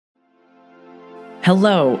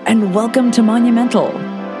Hello, and welcome to Monumental,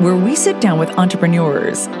 where we sit down with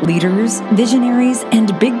entrepreneurs, leaders, visionaries,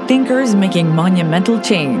 and big thinkers making monumental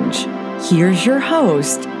change. Here's your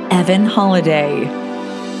host, Evan Holiday.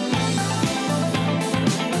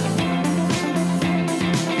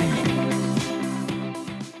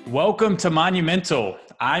 Welcome to Monumental.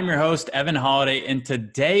 I'm your host, Evan Holiday, and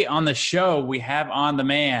today on the show, we have on the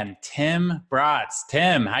man, Tim Bratz.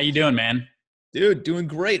 Tim, how you doing, man? Dude, doing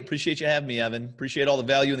great. Appreciate you having me, Evan. Appreciate all the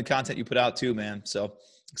value and the content you put out too, man. So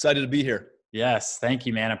excited to be here. Yes, thank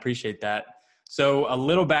you, man. I appreciate that. So a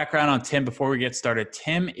little background on Tim before we get started.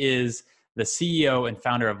 Tim is the CEO and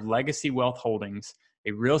founder of Legacy Wealth Holdings,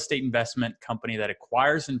 a real estate investment company that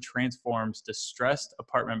acquires and transforms distressed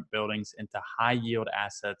apartment buildings into high-yield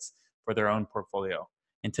assets for their own portfolio.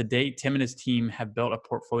 And to date, Tim and his team have built a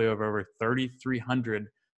portfolio of over 3,300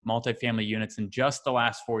 multifamily units in just the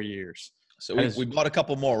last 4 years. So we bought a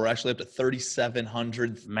couple more. We're actually up to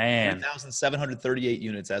 3,700, man, 3,738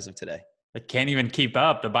 units as of today. It can't even keep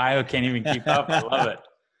up. The bio can't even keep up. I love it.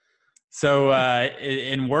 So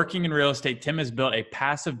in working in real estate, Tim has built a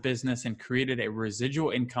passive business and created a residual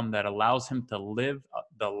income that allows him to live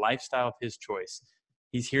the lifestyle of his choice.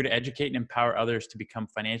 He's here to educate and empower others to become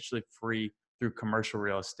financially free through commercial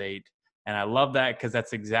real estate. And I love that because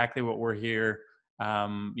that's exactly what we're here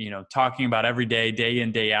talking about every day, day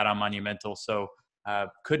in, day out on Monumental. So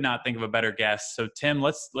could not think of a better guest. So Tim,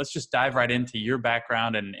 let's just dive right into your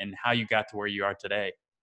background and how you got to where you are today.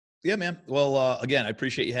 Yeah, man. Well, again, I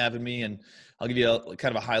appreciate you having me, and I'll give you a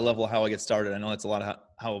kind of a high level of how I get started. I know that's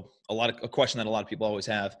a question that a lot of people always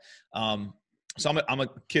have. So I'm a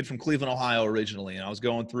kid from Cleveland, Ohio originally, and I was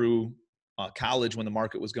going through college when the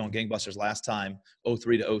market was going gangbusters last time,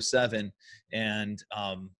 03 to 07. And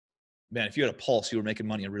man, if you had a pulse, you were making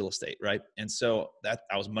money in real estate, right? And so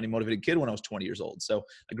I was a money motivated kid when I was 20 years old. So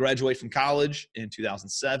I graduated from college in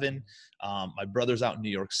 2007. My brother's out in New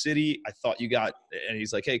York City. And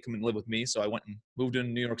he's like, hey, come and live with me. So I went and moved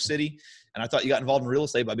into New York City, and I thought you got involved in real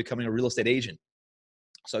estate by becoming a real estate agent.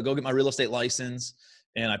 So I go get my real estate license,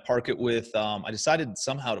 and I park it with, I decided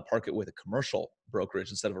somehow to park it with a commercial brokerage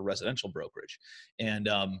instead of a residential brokerage. And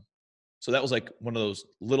so that was like one of those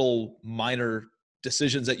little minor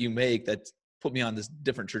decisions that you make that put me on this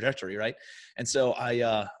different trajectory, right? And so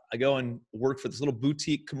I go and work for this little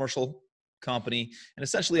boutique commercial company, and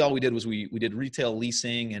essentially all we did was we did retail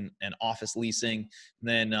leasing and office leasing.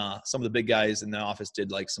 And then some of the big guys in the office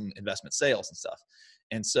did like some investment sales and stuff.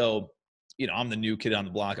 And so, I'm the new kid on the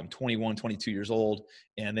block. I'm 21, 22 years old,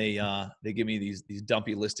 and they give me these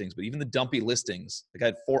dumpy listings. But even the dumpy listings, like I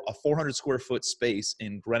had a 400 square foot space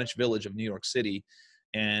in Greenwich Village of New York City,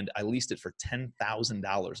 and I leased it for $10,000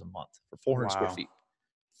 a month for 400 square feet.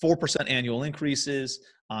 4% annual increases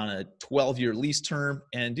on a 12-year lease term.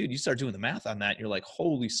 And dude, you start doing the math on that, and you're like,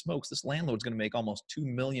 holy smokes, this landlord's going to make almost $2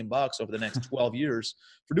 million over the next 12 years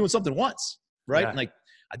for doing something once, right? Yeah. And like,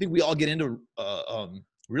 I think we all get into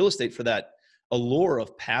real estate for that allure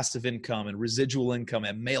of passive income and residual income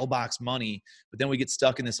and mailbox money, but then we get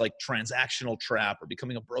stuck in this like transactional trap or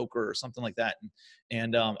becoming a broker or something like that.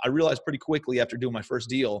 And I realized pretty quickly after doing my first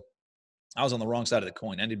deal, I was on the wrong side of the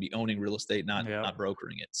coin. I need to be owning real estate, not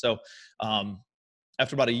brokering it. So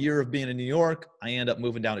after about a year of being in New York, I end up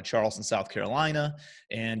moving down to Charleston, South Carolina,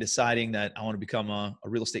 and deciding that I want to become a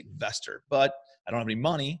real estate investor, but I don't have any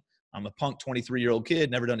money. I'm a punk 23-year-old kid,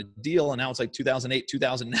 never done a deal. And now it's like 2008,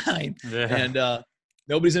 2009. Yeah. And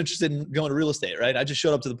nobody's interested in going to real estate, right? I just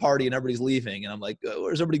showed up to the party and everybody's leaving. And I'm like,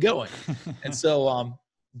 where's everybody going? And so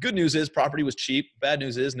good news is property was cheap. Bad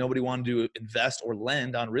news is nobody wanted to invest or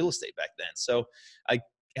lend on real estate back then. So I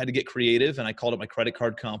had to get creative, and I called up my credit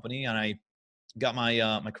card company, and I got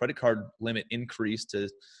my credit card limit increased to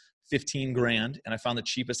 $15,000. And I found the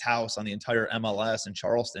cheapest house on the entire MLS in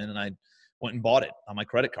Charleston. And I went and bought it on my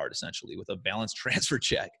credit card, essentially, with a balance transfer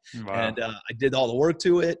check. Wow. And I did all the work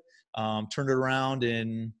to it, turned it around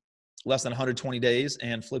in less than 120 days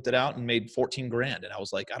and flipped it out and made $14,000. And I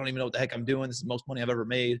was like, I don't even know what the heck I'm doing. This is the most money I've ever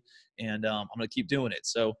made. And I'm going to keep doing it.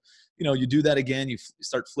 So, you do that again, you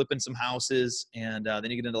start flipping some houses, and then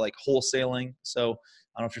you get into like wholesaling. So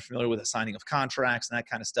I don't know if you're familiar with the signing of contracts and that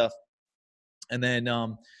kind of stuff. And then,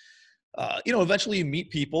 eventually you meet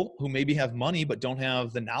people who maybe have money but don't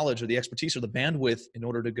have the knowledge or the expertise or the bandwidth in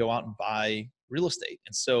order to go out and buy real estate.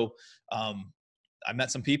 And so I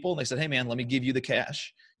met some people, and they said, hey man, let me give you the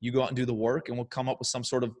cash. You go out and do the work, and we'll come up with some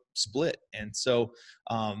sort of split. And so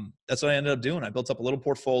that's what I ended up doing. I built up a little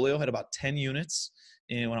portfolio, had about 10 units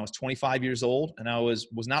when I was 25 years old, and I was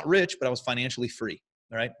not rich, but I was financially free.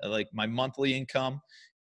 All right. Like my monthly income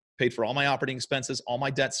paid for all my operating expenses, all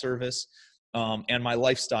my debt service. and my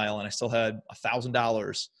lifestyle. And I still had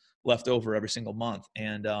 $1,000 left over every single month.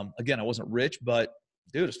 And again, I wasn't rich, but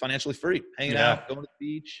dude, it's financially free, hanging out, going to the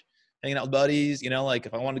beach, hanging out with buddies, like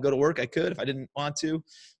if I wanted to go to work, I could. If I didn't want to.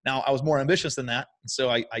 Now I was more ambitious than that. And so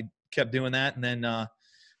I kept doing that. And then, I'm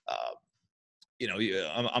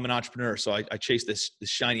an entrepreneur. So I chased this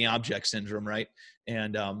shiny object syndrome. Right.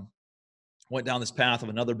 And, went down this path of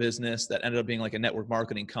another business that ended up being like a network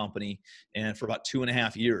marketing company. And for about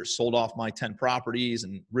 2.5 years, sold off my 10 properties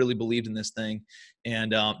and really believed in this thing.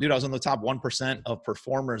 And dude, I was on the top 1% of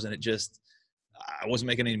performers, and I wasn't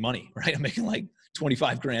making any money, right? I'm making like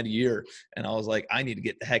 25 grand a year. And I was like, I need to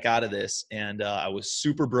get the heck out of this. And I was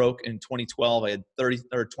super broke in 2012. I had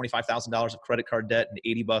 $25,000 of credit card debt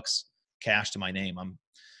and $80 cash to my name. I'm,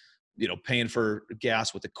 paying for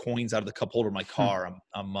gas with the coins out of the cup holder of my car.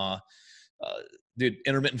 Dude,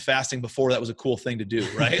 intermittent fasting before that was a cool thing to do,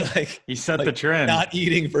 right? Like you set the trend. Not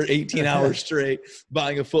eating for 18 hours straight,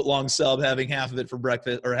 buying a foot-long sub, having half of it for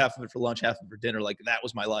breakfast or half of it for lunch, half of it for dinner. Like that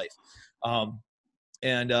was my life.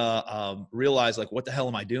 Realized like, what the hell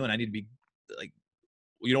am I doing? I need to be like,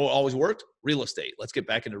 what always worked? Real estate. Let's get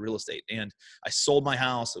back into real estate. And I sold my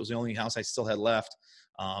house. It was the only house I still had left.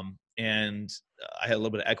 I had a little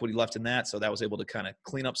bit of equity left in that. So that was able to kind of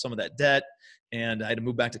clean up some of that debt. And I had to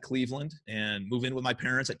move back to Cleveland and move in with my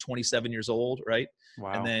parents at 27 years old. Right.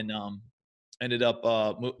 Wow. And then, ended up,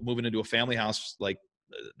 moving into a family house like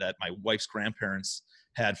that my wife's grandparents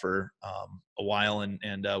had for, a while. And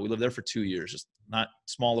we lived there for 2 years, just not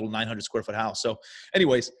small little 900 square foot house. So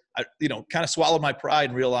anyways, I, kind of swallowed my pride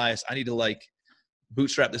and realized I need to like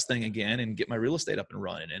bootstrap this thing again and get my real estate up and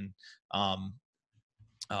running, and,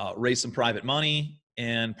 raise some private money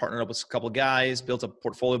and partnered up with a couple of guys, built a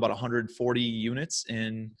portfolio about 140 units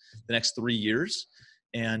in the next 3 years,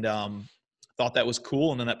 and thought that was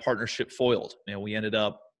cool. And then that partnership foiled, and we ended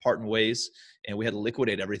up parting ways, and we had to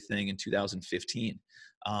liquidate everything in 2015.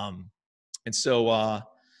 And so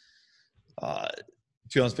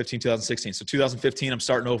 2015, 2016. So 2015, I'm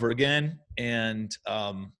starting over again. And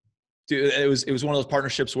dude, it was one of those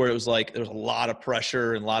partnerships where it was like, there was a lot of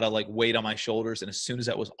pressure and a lot of like weight on my shoulders. And as soon as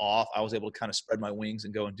that was off, I was able to kind of spread my wings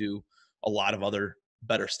and go and do a lot of other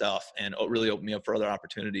better stuff, and it really opened me up for other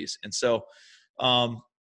opportunities. And so,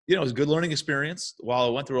 it was a good learning experience while I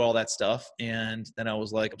went through all that stuff. And then I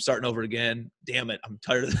was like, I'm starting over again. Damn it. I'm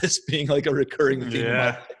tired of this being like a recurring theme in my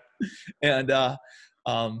life. And,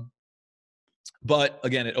 but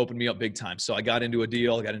again, it opened me up big time. So I got into a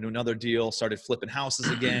deal, I got into another deal, started flipping houses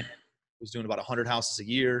again. Was doing about 100 houses a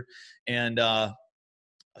year. And, I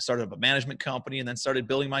started up a management company and then started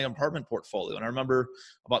building my apartment portfolio. And I remember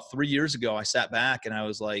about 3 years ago, I sat back and I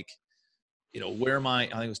was like, where am I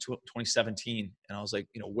think it was 2017. And I was like,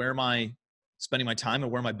 where am I spending my time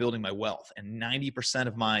and where am I building my wealth? And 90%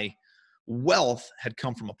 of my wealth had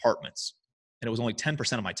come from apartments. And it was only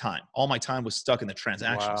 10% of my time. All my time was stuck in the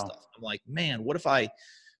transaction stuff. I'm like, man, what if I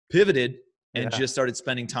pivoted and just started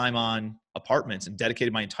spending time on apartments and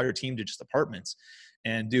dedicated my entire team to just apartments?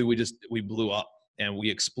 And dude, we blew up and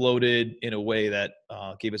we exploded in a way that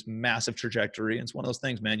gave us massive trajectory. And it's one of those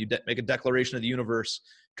things, man, you make a declaration of the universe,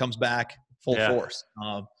 comes back full force.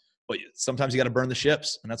 But sometimes you got to burn the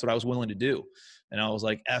ships. And that's what I was willing to do. And I was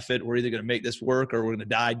like, F it, we're either going to make this work or we're going to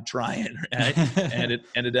die trying. Right? and it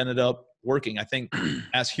ended up working. I think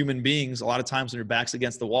as human beings, a lot of times when your back's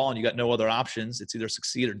against the wall and you got no other options, it's either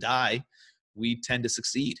succeed or die. We tend to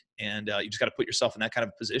succeed. And you just got to put yourself in that kind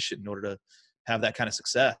of position in order to have that kind of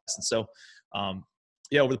success. And so,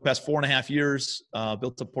 over the past 4.5 years,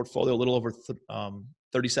 built a portfolio a little over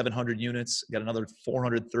 3,700 units, got another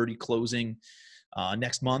 430 closing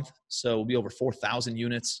next month. So we'll be over 4,000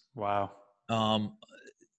 units. Wow.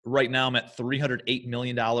 Right now I'm at $308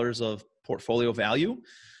 million of portfolio value.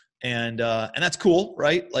 And that's cool,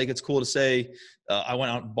 right? Like it's cool to say, I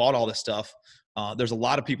went out and bought all this stuff. There's a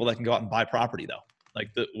lot of people that can go out and buy property though. Like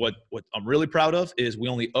what I'm really proud of is we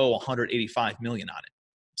only owe $185 million on it.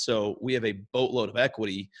 So we have a boatload of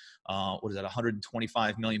equity. What is that?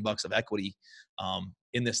 $125 million of equity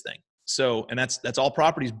in this thing. So, and that's all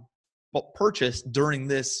properties purchased during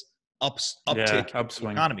this uptick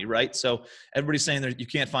upswing economy, right? So everybody's saying that you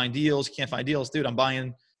can't find deals. Dude, I'm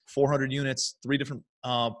buying 400 units, 3 different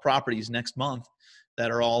properties next month that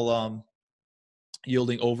are all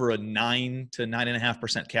yielding over a 9 to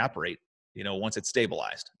 9.5% cap rate, once it's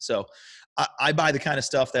stabilized. So I buy the kind of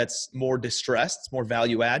stuff that's more distressed, it's more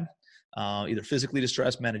value add, either physically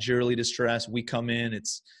distressed, managerially distressed. We come in,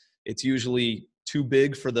 it's usually too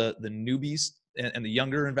big for the newbies and the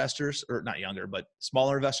younger investors, or not younger, but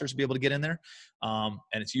smaller investors to be able to get in there. And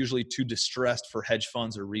it's usually too distressed for hedge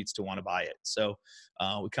funds or REITs to want to buy it. So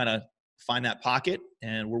we kind of find that pocket,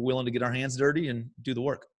 and we're willing to get our hands dirty and do the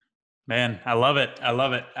work. Man, I love it. I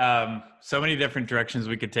love it. So many different directions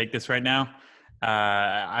we could take this right now.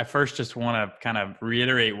 I first just want to kind of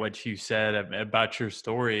reiterate what you said about your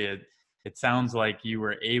story. It sounds like you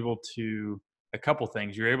were able to, a couple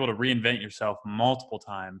things. You're able to reinvent yourself multiple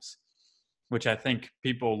times, which I think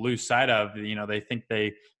people lose sight of. You know, they think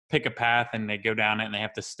they pick a path and they go down it and they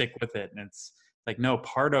have to stick with it. And it's like, no,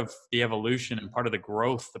 part of the evolution and part of the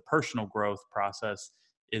growth, the personal growth process,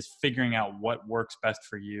 is figuring out what works best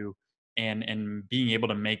for you, and being able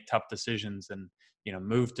to make tough decisions, and, you know,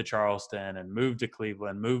 move to Charleston and move to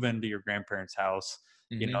Cleveland, move into your grandparents' house.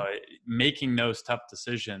 Mm-hmm. You know, making those tough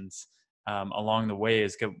decisions along the way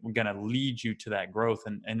is going to lead you to that growth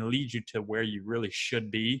and lead you to where you really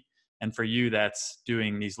should be. And for you, that's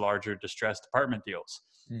doing these larger distressed apartment deals.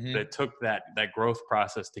 Mm-hmm. But it took that growth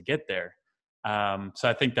process to get there. So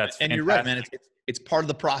I think that's and fantastic. You're right, man. It's part of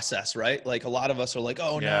the process, right? Like, a lot of us are like,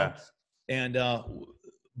 oh no. And,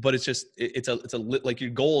 but it's just, like, your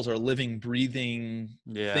goals are a living, breathing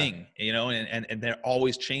thing, you know, and they're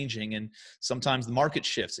always changing. And sometimes the market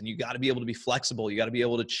shifts, and you got to be able to be flexible. You got to be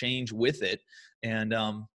able to change with it. And,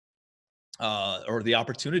 or the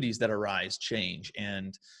opportunities that arise change.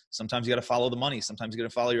 And sometimes you got to follow the money. Sometimes you got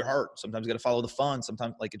to follow your heart. Sometimes you got to follow the fun.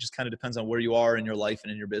 Sometimes, like, it just kind of depends on where you are in your life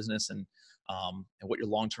and in your business, and what your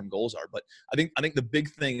long-term goals are. But I think the big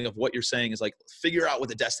thing of what you're saying is, like, figure out what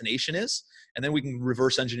the destination is, and then we can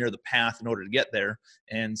reverse engineer the path in order to get there.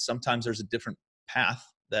 And sometimes there's a different path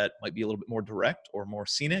that might be a little bit more direct or more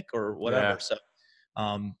scenic or whatever. Yeah. So,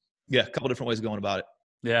 a couple different ways of going about it.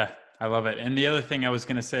 Yeah, I love it. And the other thing I was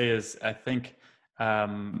going to say is, I think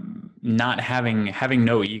not having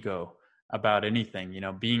no ego about anything, you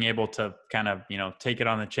know, being able to kind of, you know, take it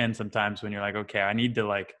on the chin sometimes when you're like, okay, I need to,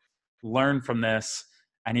 like, learn from this.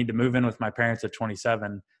 I need to move in with my parents at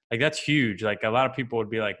 27. Like, that's huge. Like, a lot of people would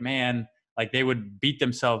be like, man, like, they would beat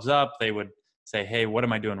themselves up. They would say, hey, what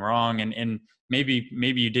am I doing wrong? And maybe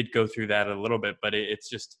you did go through that a little bit, but it's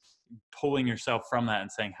just pulling yourself from that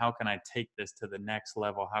and saying, how can I take this to the next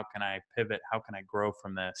level? How can I pivot? How can I grow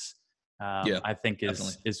from this? I think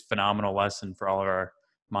is phenomenal lesson for all of our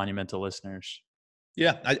monumental listeners.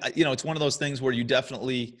 Yeah. It's one of those things where you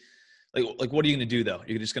definitely, like, what are you going to do though?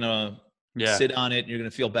 You're just going to sit on it, and you're going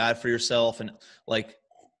to feel bad for yourself. And, like,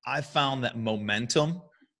 I found that momentum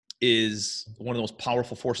is one of the most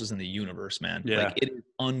powerful forces in the universe, man. Yeah. Like, it is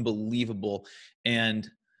unbelievable. And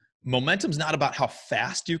momentum's not about how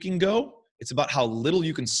fast you can go. It's about how little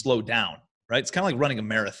you can slow down, right? It's kind of like running a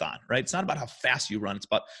marathon, right? It's not about how fast you run. It's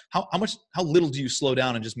about how little do you slow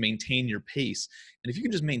down and just maintain your pace. And if you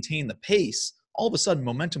can just maintain the pace, all of a sudden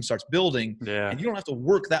momentum starts building, and you don't have to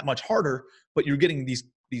work that much harder, but you're getting these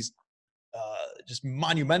just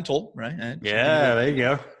monumental, right? Yeah, there you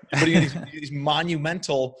go. But you get these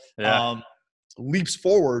monumental leaps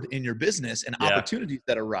forward in your business and opportunities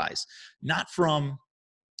that arise, not from,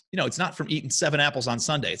 it's not from eating 7 apples on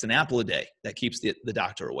Sunday. It's an apple a day that keeps the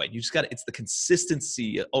doctor away. You just it's the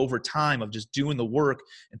consistency over time of just doing the work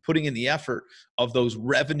and putting in the effort of those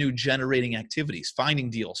revenue generating activities, finding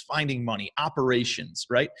deals, finding money, operations,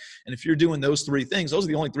 right? And if you're doing those 3 things, those are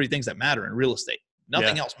the only 3 things that matter in real estate.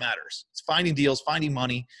 Nothing else matters. It's finding deals, finding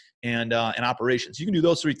money, and operations. You can do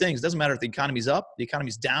those 3 things. It doesn't matter if the economy's up, the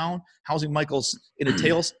economy's down, housing market's in a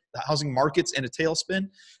tailspin.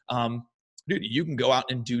 Dude, you can go out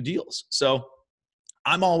and do deals. So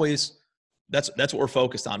I'm always, that's what we're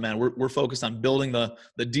focused on, man. We're focused on building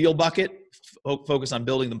the deal bucket, focused on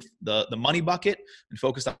building the money bucket, and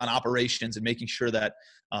focused on operations and making sure that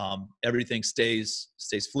everything stays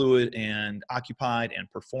fluid and occupied and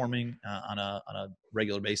performing on a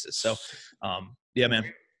regular basis. So,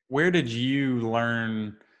 man. Where did you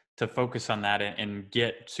learn to focus on that and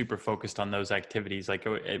get super focused on those activities? Like,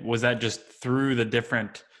 was that just through the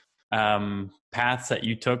different paths that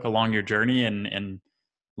you took along your journey and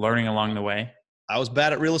learning along the way? I was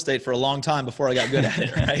bad at real estate for a long time before I got good at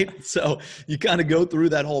it, right? So you kind of go through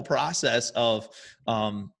that whole process of,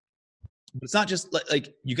 it's not just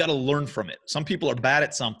like you got to learn from it. Some people are bad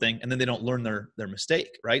at something and then they don't learn their mistake,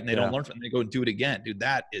 right? And they don't learn from it. They go and do it again. Dude,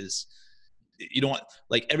 that is, you don't want,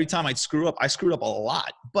 like, every time I screwed up a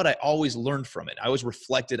lot, but I always learned from it. I always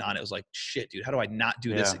reflected on it. It was like, shit, dude, how do I not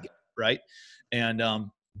do this again? Right. And,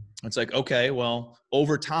 it's like, okay, well,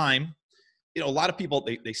 over time, a lot of people,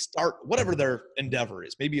 they start whatever their endeavor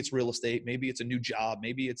is. Maybe it's real estate. Maybe it's a new job.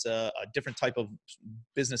 Maybe it's a different type of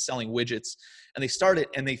business selling widgets. And they start it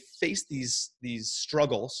and they face these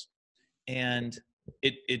struggles, and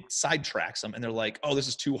it sidetracks them. And they're like, oh, this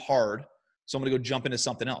is too hard. So I'm going to go jump into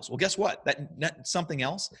something else. Well, guess what? That something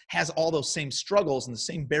else has all those same struggles and the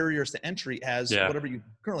same barriers to entry as whatever you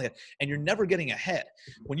currently have. And you're never getting ahead.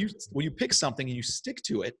 When you pick something and you stick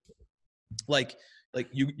to it, like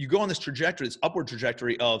you go on this trajectory, this upward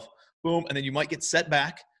trajectory of boom, and then you might get set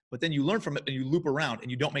back, but then you learn from it and you loop around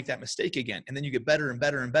and you don't make that mistake again. And then you get better and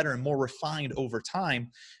better and better and more refined over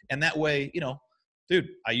time. And that way, dude,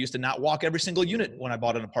 I used to not walk every single unit when I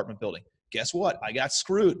bought an apartment building. Guess what? I got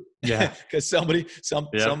screwed. Yeah. Because something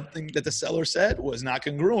that the seller said was not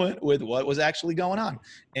congruent with what was actually going on.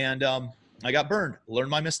 And I got burned, learned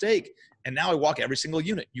my mistake. And now I walk every single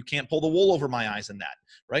unit. You can't pull the wool over my eyes in that,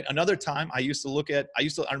 right? Another time I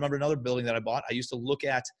remember another building that I bought. I used to look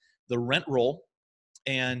at the rent roll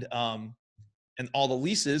and all the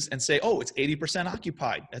leases and say, oh, it's 80%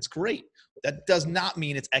 occupied. That's great. That does not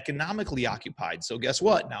mean it's economically occupied. So guess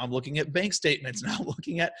what? Now I'm looking at bank statements. Now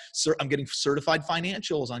I'm getting certified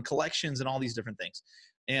financials on collections and all these different things.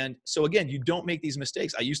 And so again, you don't make these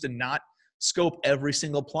mistakes. I used to not scope every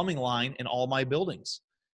single plumbing line in all my buildings.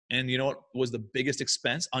 And you know what was the biggest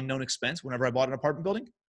expense, unknown expense, whenever I bought an apartment building?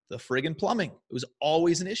 The friggin' plumbing. It was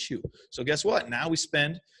always an issue. So guess what? Now we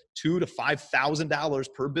spend $2,000 to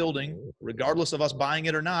 $5,000 per building, regardless of us buying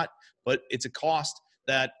it or not. But it's a cost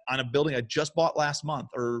that on a building I just bought last month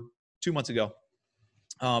or 2 months ago.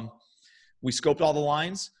 We scoped all the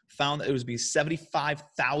lines, found that it was be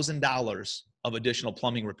 $75,000 of additional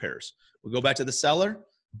plumbing repairs. We go back to the seller.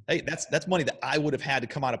 Hey, that's money that I would have had to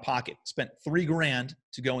come out of pocket. Spent $3,000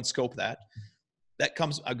 to go and scope that. I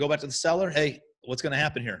go back to the seller. Hey, what's going to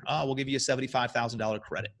happen here? We'll give you a $75,000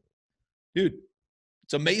 credit. Dude,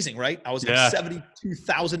 it's amazing, right? I was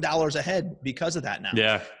 $72,000 ahead because of that now.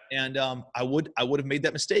 Yeah. And I would have made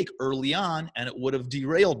that mistake early on and it would have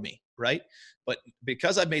derailed me, right? But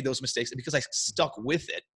because I've made those mistakes and because I stuck with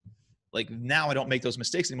it, like now I don't make those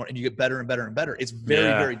mistakes anymore and you get better and better and better. It's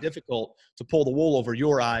very, very difficult to pull the wool over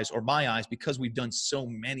your eyes or my eyes because we've done so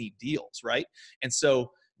many deals, right? And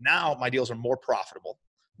so now my deals are more profitable.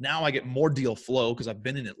 Now I get more deal flow because I've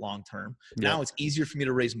been in it long term. Now it's easier for me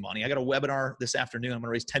to raise money. I got a webinar this afternoon. I'm going to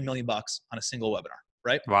raise $10 million on a single webinar,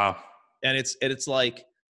 right? Wow. And it's like,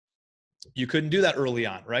 you couldn't do that early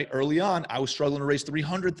on, right? Early on, I was struggling to raise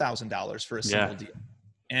 $300,000 for a single deal.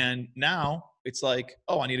 And now it's like,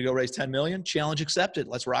 oh, I need to go raise 10 million. Challenge accepted.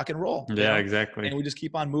 Let's rock and roll. Yeah, exactly. And we just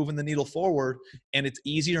keep on moving the needle forward. And it's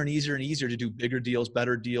easier and easier and easier to do bigger deals,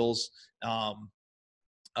 better deals, more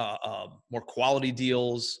quality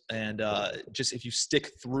deals. And just if you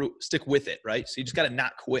stick with it, right? So you just got to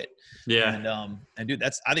not quit. Yeah. And dude,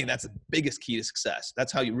 I think that's the biggest key to success.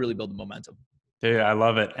 That's how you really build the momentum. Dude, I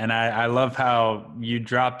love it. And I love how you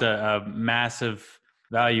dropped a massive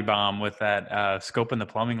value bomb with that scoping the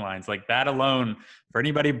plumbing lines. Like that alone, for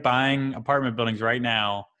anybody buying apartment buildings right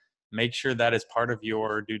now, make sure that is part of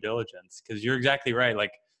your due diligence. Because you're exactly right.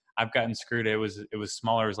 Like I've gotten screwed. It was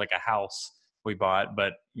smaller. It was like a house we bought,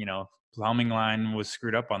 but plumbing line was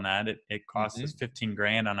screwed up on that. It cost us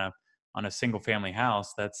 $15,000 on a single family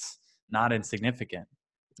house. That's not insignificant.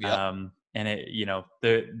 Yep. And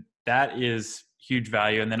that is huge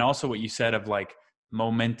value. And then also what you said of like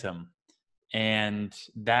momentum, and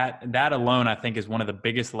that alone, I think, is one of the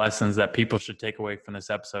biggest lessons that people should take away from this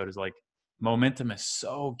episode is like momentum is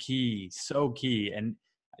so key. And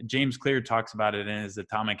James Clear talks about it in his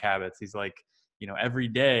Atomic Habits. He's like, every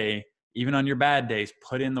day, even on your bad days,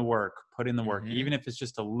 put in the work, even if it's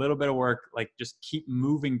just a little bit of work, like just keep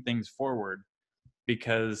moving things forward,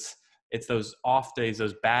 because it's those off days,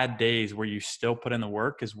 those bad days where you still put in the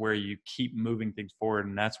work is where you keep moving things forward.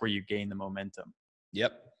 And that's where you gain the momentum.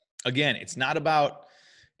 Yep. Again, it's not about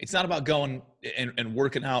going and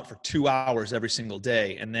working out for 2 hours every single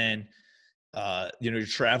day. And then, you're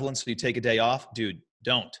traveling. So you take a day off, dude,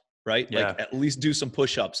 don't, right? Yeah. Like at least do some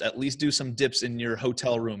push-ups, at least do some dips in your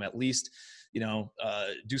hotel room, at least,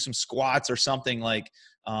 do some squats or something like,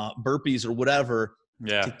 burpees or whatever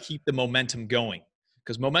to keep the momentum going.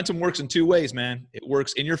 Because momentum works in two ways, man. It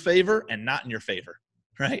works in your favor and not in your favor,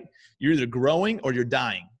 right? You're either growing or you're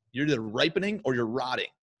dying. You're either ripening or you're rotting.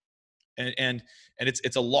 And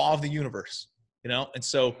it's a law of the universe, And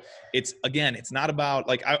so it's not about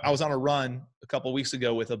like, I was on a run a couple of weeks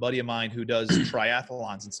ago with a buddy of mine who does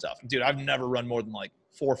triathlons and stuff. Dude, I've never run more than like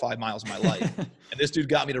 4 or 5 miles in my life. And this dude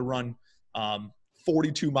got me to run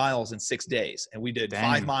 42 miles in 6 days. And we did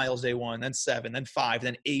 5 miles day one, then 7, then 5,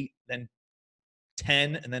 then 8, then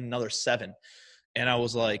 10, and then another 7. And I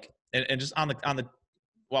was like, and just on the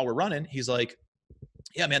while we're running, he's like,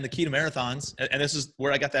 yeah, man, the key to marathons. And this is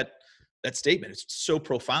where I got that statement. It's so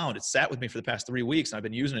profound. It's sat with me for the past 3 weeks and I've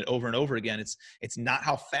been using it over and over again. It's not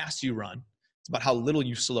how fast you run. It's about how little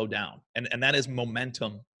you slow down. And that is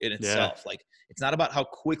momentum in itself. Like, it's not about how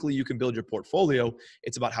quickly you can build your portfolio.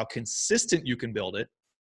 It's about how consistent you can build it,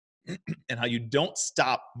 and how you don't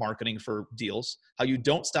stop marketing for deals, how you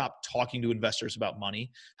don't stop talking to investors about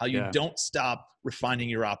money, how you don't stop refining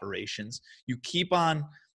your operations. You keep on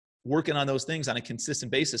working on those things on a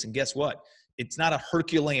consistent basis. And guess what? It's not a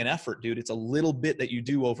Herculean effort, dude. It's a little bit that you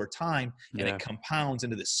do over time, and it compounds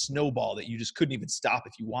into this snowball that you just couldn't even stop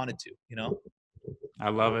if you wanted to, you know? I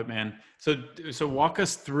love it, man. So walk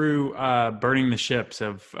us through burning the ships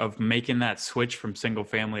of making that switch from single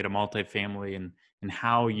family to multifamily, and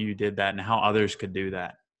how you did that and how others could do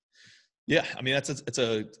that. Yeah. I mean, it's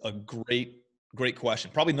a great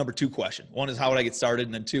question. Probably number 2 question. One is, how would I get started?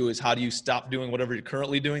 And then 2 is, how do you stop doing whatever you're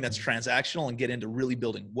currently doing that's transactional and get into really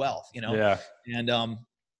building wealth, you know? Yeah. And,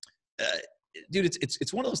 dude,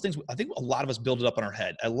 it's one of those things. I think a lot of us build it up in our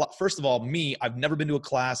head. First of all, I've never been to a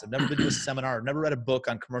class. I've never been to a seminar. I've never read a book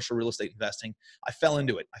on commercial real estate investing. I fell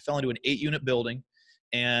into it. I fell into an 8-unit building,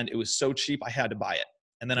 and it was so cheap, I had to buy it.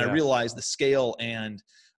 And then I realized the scale and,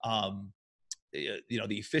 you know,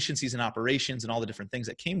 the efficiencies in operations and all the different things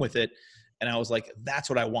that came with it. And I was like, that's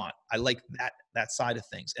what I want. I like that side of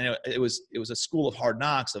things. And it was a school of hard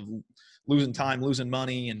knocks, of losing time, losing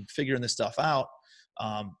money, and figuring this stuff out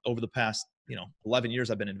over the past, 11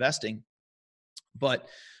 years I've been investing. But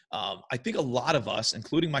I think a lot of us,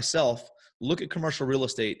 including myself, look at commercial real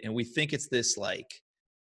estate and we think it's this like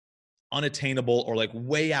unattainable or like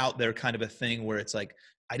way out there kind of a thing, where it's like,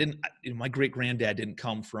 my great granddad didn't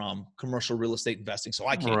come from commercial real estate investing, so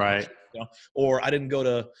I can't. Right. Or I didn't go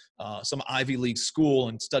to some Ivy League school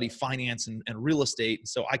and study finance and real estate,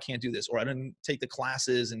 so I can't do this. Or I didn't take the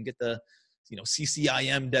classes and get the,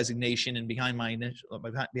 CCIM designation and behind my name,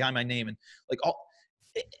 and like all.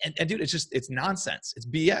 And dude, it's nonsense. It's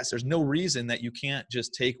BS. There's no reason that you can't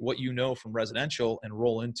just take what you know from residential and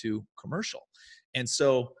roll into commercial. And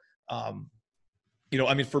so, I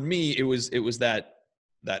mean, for me, it was that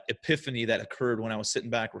epiphany that occurred when I was sitting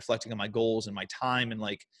back reflecting on my goals and my time and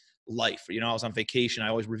like life. I was on vacation. I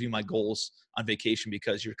always review my goals on vacation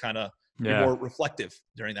because you're more reflective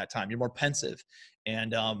during that time. You're more pensive.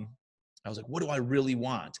 And I was like, what do I really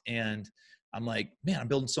want? And I'm like, man, I'm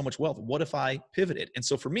building so much wealth. What if I pivoted? And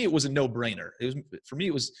so for me, it was a no-brainer. For me,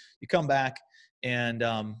 you come back and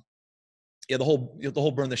the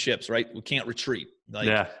whole burn the ships, right? We can't retreat.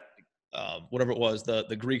 Whatever it was,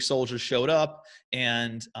 the Greek soldiers showed up,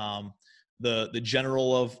 and the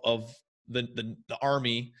general of the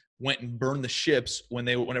army went and burned the ships when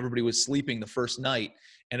everybody was sleeping the first night.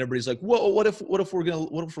 And everybody's like, whoa, what if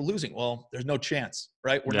we're losing? Well, there's no chance,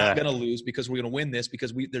 right? We're not going to lose, because we're going to win this,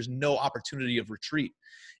 because there's no opportunity of retreat.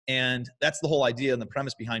 And that's the whole idea and the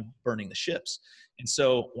premise behind burning the ships. And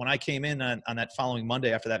so when I came in on that following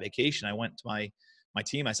Monday after that vacation, I went to my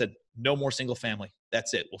team. I said, no more single family.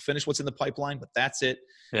 That's it. We'll finish what's in the pipeline, but that's it.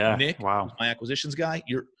 Yeah. Nick, my acquisitions guy,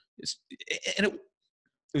 it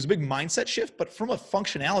was a big mindset shift, but from a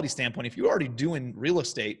functionality standpoint, if you're already doing real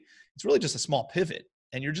estate, it's really just a small pivot.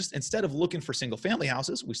 And you're just, instead of looking for single family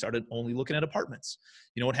houses, we started only looking at apartments.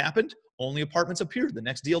 You know what happened? Only apartments appeared. The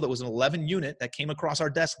next deal that was an 11 unit that came across our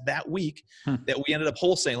desk that week that we ended up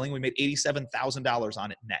wholesaling, we made $87,000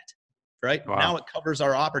 on it net. Right. Wow. Now it covers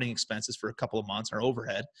our operating expenses for a couple of months, our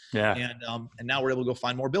overhead. Yeah. And now we're able to go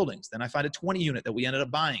find more buildings. Then I found a 20 unit that we ended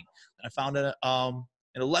up buying. And I found an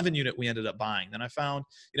 11 unit we ended up buying. Then I found,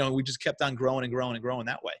 we just kept on growing and growing and growing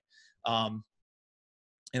that way.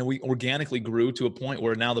 And we organically grew to a point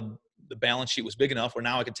where now the balance sheet was big enough where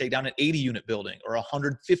now I could take down an 80 unit building or a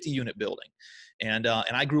 150 unit building. And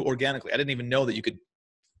I grew organically. I didn't even know that you could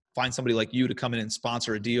find somebody like you to come in and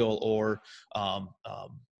sponsor a deal or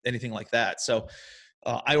anything like that. So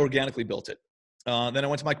I organically built it. Then I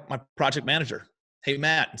went to my project manager. Hey,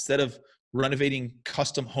 Matt, instead of renovating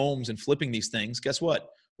custom homes and flipping these things, guess what?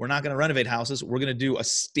 We're not going to renovate houses. We're going to do a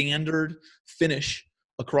standard finish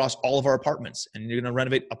across all of our apartments, and you're going to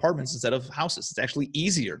renovate apartments instead of houses. It's actually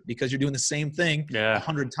easier because you're doing the same thing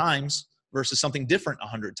 100 times versus something different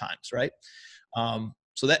 100 times. Right.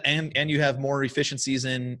 So that, and you have more efficiencies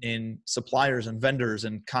in suppliers and vendors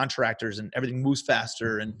and contractors, and everything moves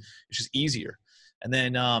faster and it's just easier. And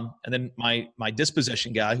then my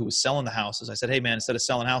disposition guy who was selling the houses, I said, hey man, instead of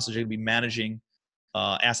selling houses, you're going to be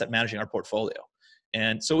asset managing our portfolio.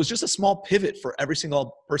 And so it was just a small pivot for every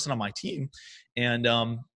single person on my team. And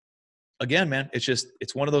again, man,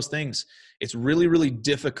 it's one of those things. It's really, really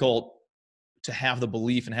difficult to have the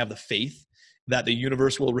belief and have the faith that the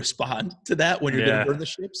universe will respond to that when you're going to burn the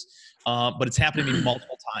ships. But it's happened to me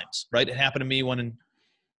multiple times, right? It happened to me when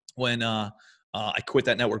I quit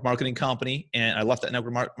that network marketing company, and I left that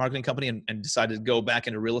network marketing company and decided to go back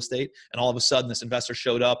into real estate. And all of a sudden this investor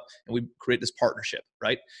showed up and we created this partnership,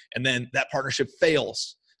 right? And then that partnership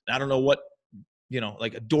fails. And I don't know what,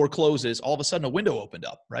 like a door closes, all of a sudden a window opened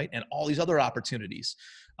up, right? And all these other opportunities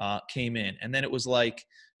came in. And then it was like,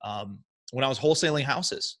 when I was wholesaling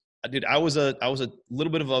houses, I was a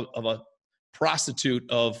little bit of a prostitute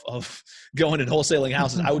of going and wholesaling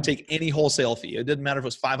houses. I would take any wholesale fee. It didn't matter if it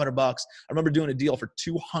was $500. I remember doing a deal for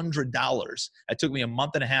 $200. It took me a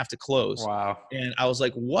month and a half to close. Wow. And I was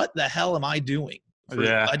like, what the hell am I doing?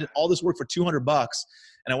 Yeah. I did all this work for $200.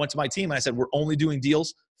 And I went to my team and I said, we're only doing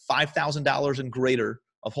deals $5,000 and greater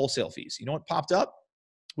of wholesale fees. You know what popped up?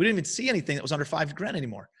 We didn't even see anything that was under $5,000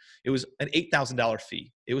 anymore. It was an $8,000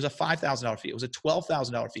 fee. It was a $5,000 fee. It was a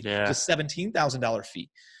 $12,000 fee. Yeah. It was a $17,000 fee.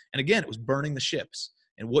 And again, it was burning the ships.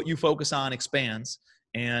 And what you focus on expands.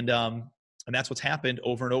 And that's what's happened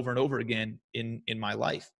over and over and over again in my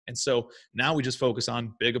life. And so now we just focus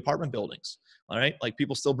on big apartment buildings. All right. Like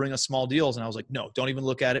people still bring us small deals. And I was like, no, don't even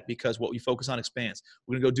look at it, because what we focus on expands.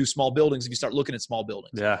 We're going to go do small buildings if you start looking at small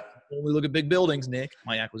buildings. Yeah. Only look at big buildings, Nick,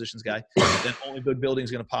 my acquisitions guy, then only big buildings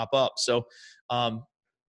going to pop up. So,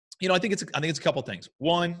 I think it's a couple things.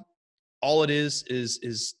 One, all it is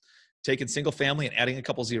taking single family and adding a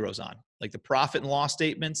couple zeros on. Like the profit and loss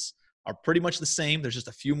statements are pretty much the same. There's just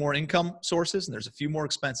a few more income sources and there's a few more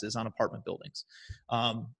expenses on apartment buildings.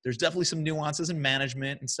 There's definitely some nuances in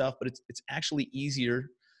management and stuff, but it's actually easier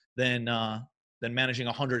than managing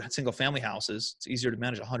 100 single family houses. It's easier to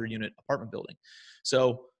manage a 100-unit apartment building.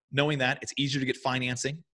 So knowing that, it's easier to get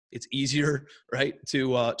financing. It's easier, right,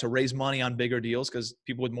 to raise money on bigger deals, because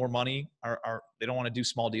people with more money they don't want to do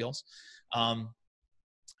small deals.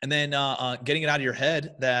 And then getting it out of your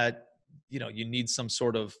head that you need some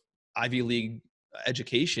sort of Ivy League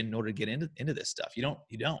education in order to get into this stuff. You don't.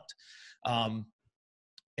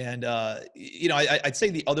 I'd say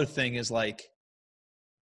the other thing is, like,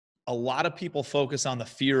 a lot of people focus on the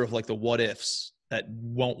fear of like the what ifs that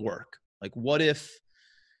won't work. Like, what if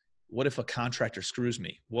a contractor screws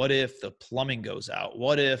me? What if the plumbing goes out?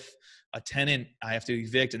 What if a tenant I have to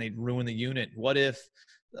evict and they ruin the unit? What if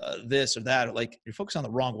this or that? Like, you're focused on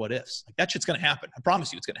the wrong what ifs. Like, that shit's going to happen. I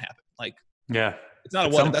promise you it's going to happen. Like, yeah, it's not a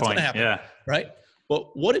what if, that's going to happen. Yeah. Right.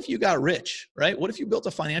 But what if you got rich, right? What if you built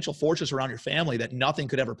a financial fortress around your family that nothing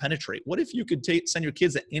could ever penetrate? What if you could send your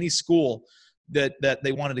kids to any school that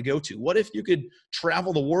they wanted to go to? What if you could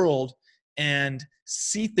travel the world and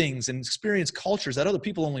see things and experience cultures that other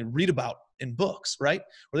people only read about in books, right?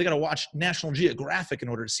 Or they got to watch National Geographic in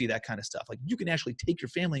order to see that kind of stuff. Like, you can actually take your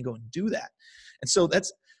family and go and do that. And so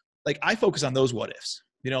that's like, I focus on those what ifs.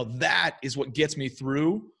 That is what gets me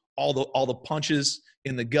through all the punches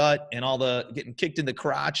in the gut and all the getting kicked in the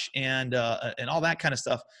crotch and all that kind of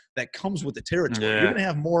stuff that comes with the territory. Yeah. You're going to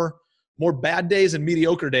have more bad days and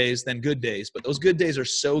mediocre days than good days, but those good days are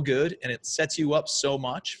so good and it sets you up so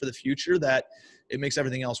much for the future that it makes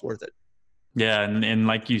everything else worth it. Yeah. And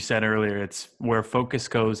like you said earlier, it's where focus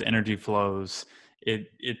goes, energy flows.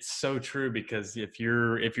 It's so true, because if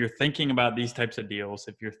you're thinking about these types of deals,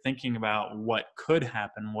 if you're thinking about what could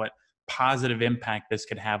happen, what positive impact this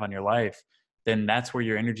could have on your life, then that's where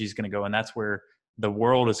your energy is going to go. And that's where the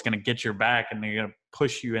world is going to get your back and they're going to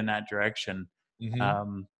push you in that direction.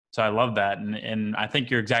 Mm-hmm. So I love that. And I think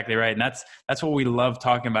you're exactly right. And that's what we love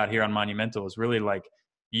talking about here on Monumental, is really like,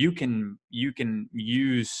 you can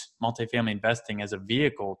use multifamily investing as a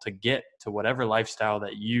vehicle to get to whatever lifestyle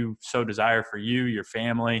that you so desire for you, your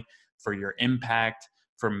family, for your impact,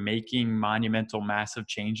 for making monumental, massive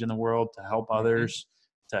change in the world, to help others,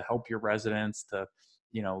 to help your residents, to,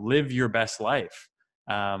 live your best life.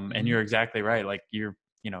 And you're exactly right. Like, you're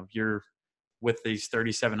with these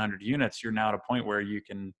 3,700 units, you're now at a point where you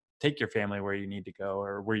can take your family where you need to go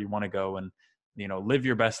or where you want to go and, live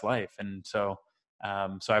your best life. And so I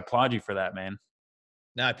applaud you for that, man.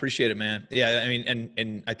 No, I appreciate it, man. Yeah. I mean,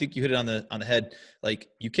 and I think you hit it on the head. Like,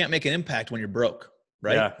 you can't make an impact when you're broke,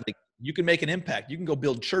 right? Yeah. Like, you can make an impact. You can go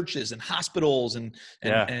build churches and hospitals and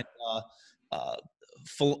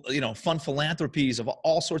fund philanthropies of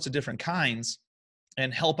all sorts of different kinds,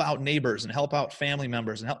 and help out neighbors and help out family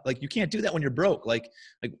members. And you can't do that when you're broke. Like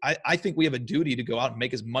I think we have a duty to go out and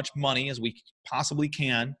make as much money as we possibly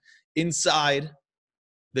can inside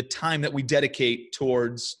the time that we dedicate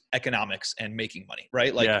towards economics and making money,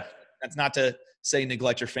 right? Like, that's not to say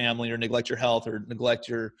neglect your family or neglect your health or neglect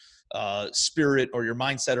your spirit or your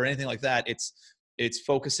mindset or anything like that. It's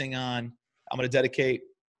focusing on, I'm going to dedicate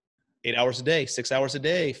 8 hours a day, 6 hours a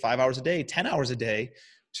day, 5 hours a day, 10 hours a day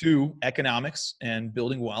to economics and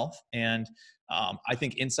building wealth. And I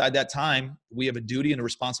think inside that time, we have a duty and a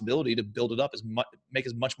responsibility to build it up make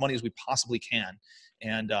as much money as we possibly can,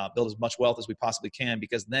 and build as much wealth as we possibly can,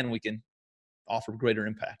 because then we can offer greater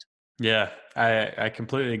impact. Yeah, I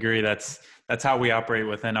completely agree. That's how we operate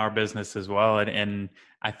within our business as well. And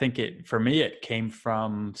I think for me, it came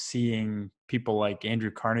from seeing people like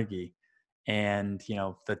Andrew Carnegie and,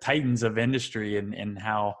 the titans of industry, and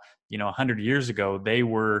how, 100 years ago, they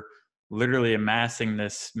were literally amassing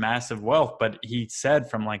this massive wealth. But he said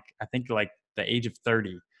from I think the age of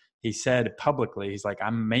 30, he said publicly, he's like,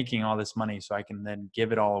 I'm making all this money so I can then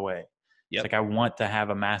give it all away. Yep. It's like, I want to have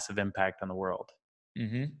a massive impact on the world.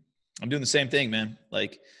 Mm-hmm. I'm doing the same thing, man.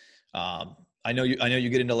 I know you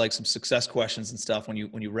get into some success questions and stuff when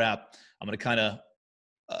you wrap. I'm going to kind of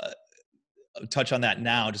touch on that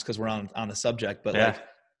now, just because we're on the subject. But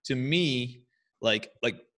to me,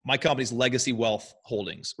 my company's Legacy Wealth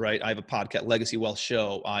Holdings, right? I have a podcast, Legacy Wealth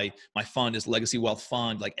Show. My fund is Legacy Wealth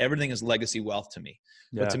Fund. Everything is legacy wealth to me.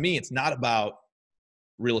 Yeah. But to me, it's not about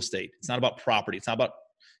real estate. It's not about property. It's not about,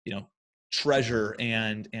 treasure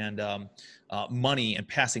and money and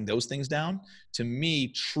passing those things down. To me,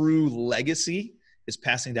 true legacy is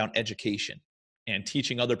passing down education and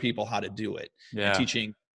teaching other people how to do it. Yeah. And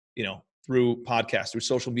teaching, through podcasts, through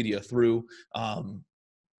social media, through,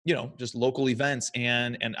 just local events,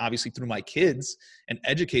 and obviously through my kids, and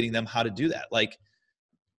educating them how to do that.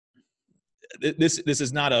 This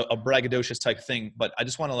is not a braggadocious type of thing, but I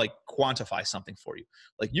just want to quantify something for you.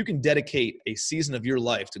 You can dedicate a season of your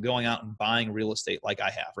life to going out and buying real estate like I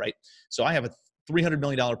have, right? So I have a $300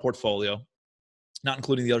 million portfolio, not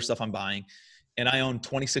including the other stuff I'm buying. And I own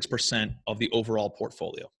 26% of the overall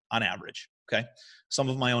portfolio on average. Okay. Some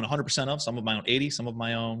of them I own 100% of, some of them I own 80, some of them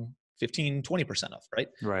I own 15, 20% of, right?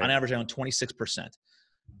 On average, I own 26%.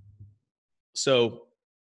 So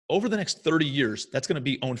over the next 30 years, that's going to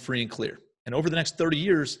be owned free and clear. And over the next 30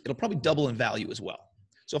 years, it'll probably double in value as well.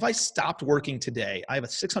 So if I stopped working today, I have a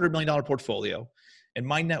 $600 million portfolio, and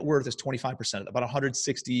my net worth is 25%, about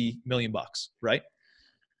 160 million bucks, right?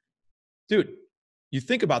 Dude, you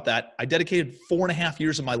think about that. I dedicated 4.5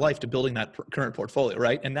 years of my life to building that current portfolio,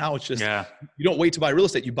 right? And now it's just, you don't wait to buy real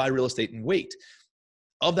estate, you buy real estate and wait.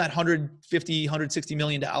 Of that $150, $160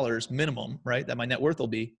 million minimum, right, that my net worth will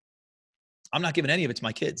be, I'm not giving any of it to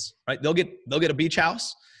my kids, right? They'll get a beach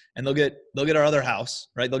house, and they'll get our other house,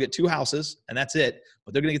 right? They'll get 2 houses, and that's it.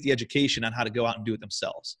 But they're going to get the education on how to go out and do it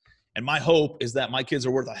themselves. And my hope is that my kids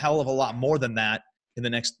are worth a hell of a lot more than that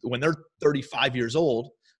when they're 35 years old,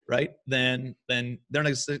 right? Then they're not going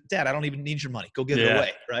to say, Dad, I don't even need your money. Go give it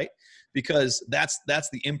away, right? Because that's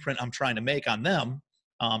the imprint I'm trying to make on them,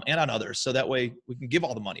 and on others. So that way we can give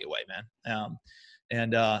all the money away, man.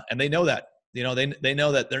 And they know that. They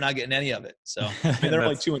know that they're not getting any of it. So they're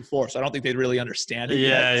only 2 and 4, so I don't think they'd really understand it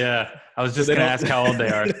yet. Yeah. I was just going to ask how old they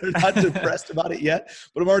are. They're not depressed about it yet,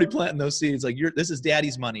 but I'm already planting those seeds. This is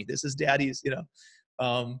Daddy's money. This is Daddy's. You're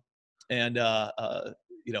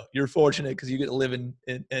fortunate because you get to live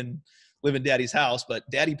in Daddy's house, but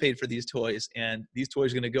Daddy paid for these toys, and these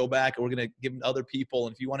toys are going to go back, and we're going to give them to other people.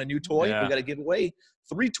 And if you want a new toy, we got to give away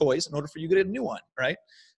 3 toys in order for you to get a new one, right?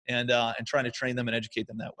 And trying to train them and educate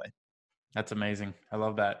them that way. That's amazing. I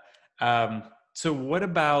love that. So what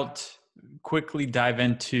about quickly dive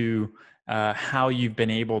into how you've been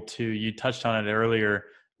able to, you touched on it earlier,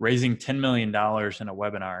 raising $10 million in a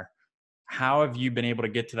webinar. How have you been able to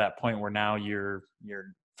get to that point where now you're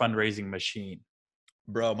fundraising machine?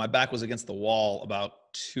 Bro, my back was against the wall about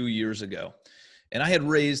 2 years ago, and I had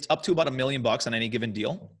raised up to about $1 million on any given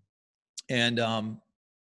deal. And,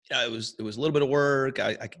 it was a little bit of work.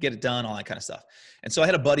 I could get it done, all that kind of stuff. And so I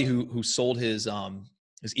had a buddy who sold his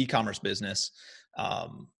e-commerce business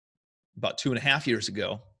about 2.5 years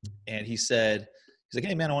ago. And he's like,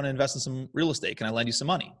 hey man, I want to invest in some real estate. Can I lend you some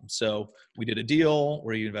money? So we did a deal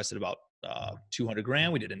where you invested about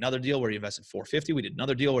 $200,000. We did another deal where he invested $450,000. We did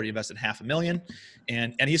another deal where he invested $500,000.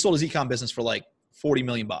 And he sold his e-com business for $40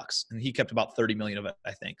 million bucks. And he kept about 30 million of it,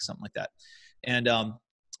 I think, something like that. And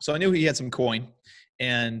so I knew he had some coin.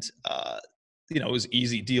 And, it was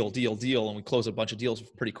easy deal. And we closed a bunch of deals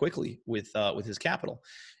pretty quickly with his capital.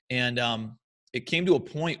 And it came to a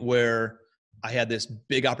point where I had this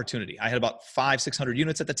big opportunity. I had about 500-600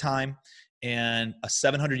 units at the time, and a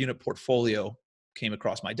 700 unit portfolio came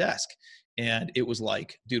across my desk. And it was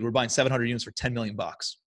like, dude, we're buying 700 units for 10 million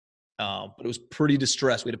bucks. But it was pretty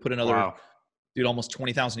distressed. We had to put another, almost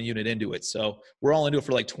 20,000 a unit into it. So we're all into it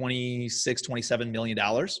for $26-27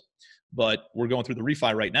 million. But we're going through the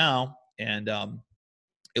refi right now, and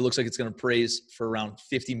it looks like it's going to appraise for around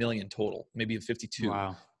 50 million total, maybe 52.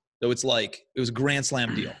 Wow. So it's it was a grand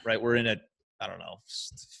slam deal, right? We're in it. I don't know,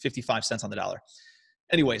 55 cents on the dollar.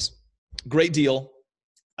 Anyways, great deal.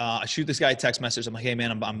 I shoot this guy a text message. I'm like, hey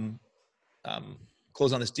man, I'm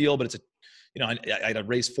closed on this deal, but it's I had to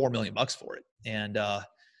raise $4 million for it. And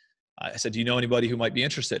I said, do you know anybody who might be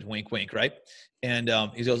interested? Wink, wink, right? And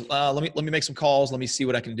he goes, let me make some calls. Let me see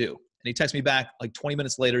what I can do. And he texts me back like 20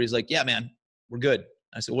 minutes later. He's like, yeah, man, we're good.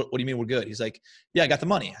 I said, what do you mean we're good? He's like, yeah, I got the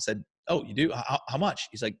money. I said, oh, you do? How much?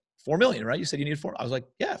 He's like, 4 million, right? You said you needed 4. I was like,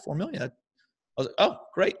 yeah, 4 million. I was like, oh,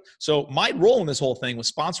 great. So my role in this whole thing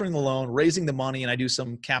was sponsoring the loan, raising the money, and I do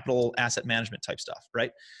some capital asset management type stuff,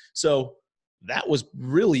 right? So that was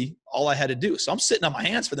really all I had to do. So I'm sitting on my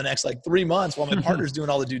hands for the next like 3 months while my partner's doing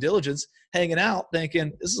all the due diligence, hanging out,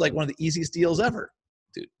 thinking this is like one of the easiest deals ever.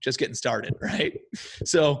 Dude, just getting started, right?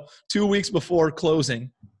 So 2 weeks before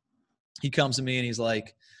closing, he comes to me and he's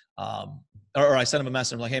like, or I sent him a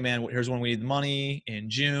message. I'm like, hey man, here's when we need the money in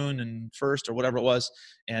June and 1st or whatever it was.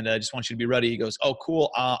 And I just want you to be ready. He goes, oh,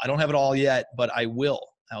 cool. I don't have it all yet, but I will.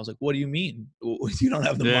 I was like, what do you mean? You don't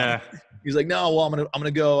have the money? He's like, no, well, I'm going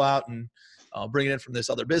to go out and bring it in from this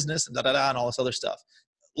other business and and all this other stuff.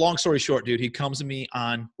 Long story short, dude, he comes to me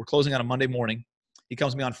we're closing on a Monday morning. He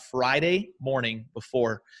comes to me on Friday morning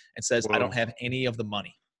before and says, whoa, I don't have any of the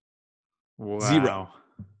money. Wow. Zero.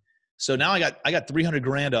 So now I got 300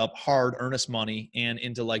 grand up, hard earnest money, and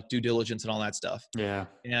into like due diligence and all that stuff. Yeah.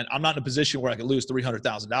 And I'm not in a position where I could lose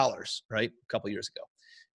 $300,000, right? A couple of years ago.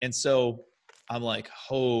 And so I'm like,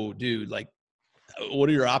 oh, dude, like, what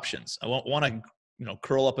are your options? I want to,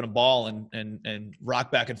 curl up in a ball and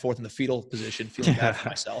rock back and forth in the fetal position, feeling bad for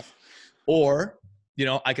myself. Or,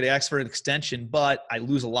 I could ask for an extension, but I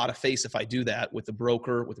lose a lot of face if I do that with the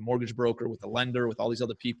broker, with the mortgage broker, with the lender, with all these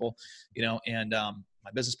other people, and my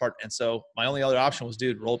business partner. And so my only other option was,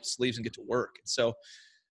 dude, roll up the sleeves and get to work. And so,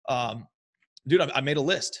 dude, I made a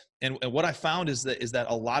list. And what I found is that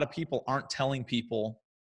a lot of people aren't telling people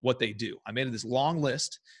what they do. I made this long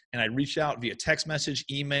list and I reached out via text message,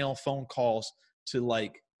 email, phone calls to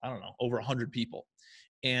over 100 people,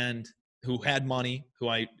 and who had money, who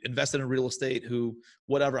I invested in real estate, who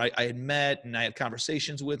whatever I had met and I had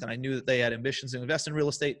conversations with, and I knew that they had ambitions to invest in real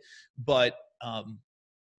estate, but I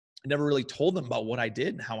never really told them about what I did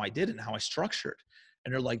and how I did it and how I structured.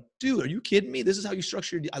 And they're like, dude, are you kidding me? This is how you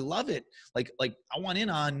structure your deal. I love it. Like I want in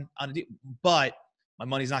on a deal, but my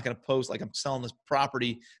money's not going to post. Like I'm selling this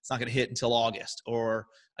property. It's not going to hit until August, or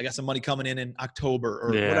I got some money coming in October or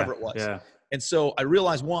whatever it was. Yeah. And so I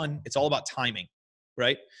realized, one, it's all about timing,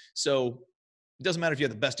 right? So it doesn't matter if you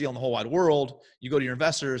have the best deal in the whole wide world. You go to your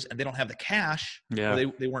investors and they don't have the cash, or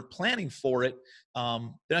they weren't planning for it. They're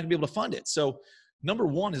not gonna be able to fund it. So number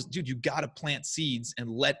one is, dude, you got to plant seeds and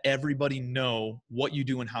let everybody know what you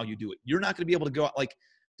do and how you do it. You're not going to be able to go out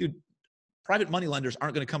dude, private money lenders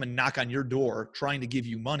aren't going to come and knock on your door trying to give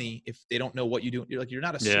you money if they don't know what you do. You're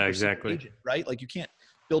not a super agent, right? Like you can't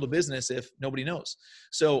build a business if nobody knows.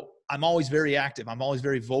 So I'm always very active. I'm always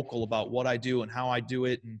very vocal about what I do and how I do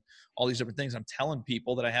it and all these different things. I'm telling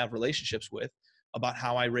people that I have relationships with about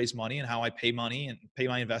how I raise money and how I pay money and pay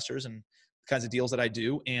my investors and the kinds of deals that I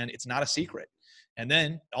do. And it's not a secret. And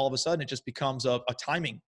then all of a sudden it just becomes a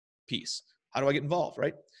timing piece. How do I get involved,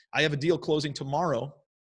 right? I have a deal closing tomorrow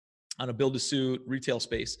on a build-to-suit retail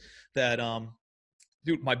space that,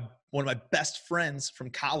 dude, one of my best friends from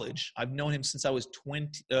college, I've known him since I was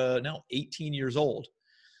 18 years old.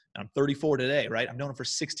 I'm 34 today, right? I've known him for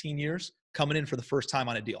 16 years, coming in for the first time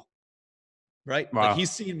on a deal, right? Wow. Like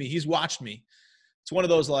he's seen me, he's watched me. It's one of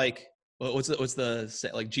those like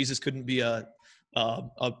Jesus couldn't be a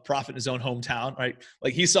prophet in his own hometown, right?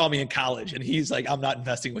 Like he saw me in college and he's like, I'm not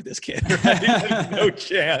investing with this kid, right? No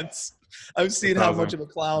chance. I've seen how much of a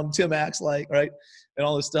clown Tim acts like, right? And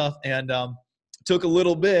all this stuff. And took a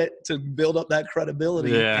little bit to build up that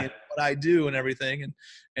credibility in what I do and everything.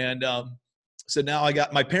 And so now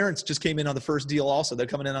my parents just came in on the first deal also. They're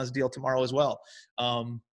coming in on this deal tomorrow as well.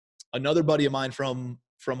 Another buddy of mine from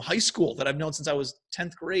high school that I've known since I was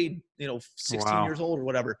 10th grade, 16 years old or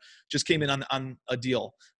whatever, just came in on a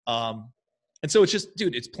deal. And so it's just,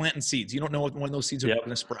 dude, it's planting seeds. You don't know when those seeds are going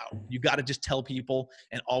to sprout. You got to just tell people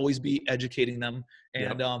and always be educating them.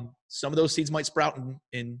 And some of those seeds might sprout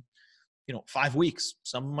in 5 weeks.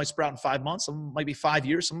 Some might sprout in 5 months. Some might be 5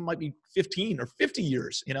 years. Some might be 15 or 50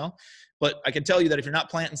 years, But I can tell you that if you're not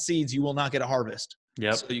planting seeds, you will not get a harvest.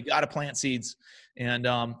 Yep. So you got to plant seeds and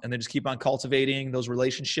then just keep on cultivating those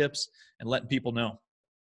relationships and letting people know.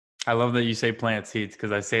 I love that you say plant seeds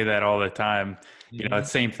because I say that all the time. It's the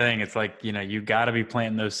same thing. It's like, you got to be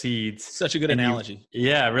planting those seeds. Such a good analogy.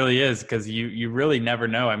 It really is because you really never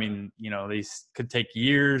know. I mean, these could take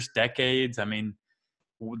years, decades. I mean,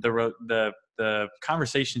 the the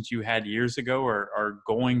conversations you had years ago are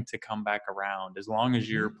going to come back around as long as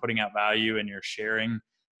you're putting out value and you're sharing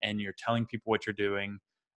and you're telling people what you're doing.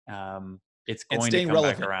 It's going to come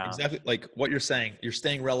relevant. Back around. Exactly like what you're saying. You're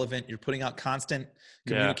staying relevant. You're putting out constant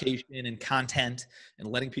communication and content and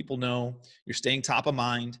letting people know. You're staying top of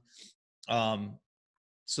mind.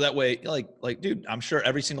 So that way, like, dude, I'm sure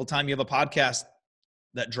every single time you have a podcast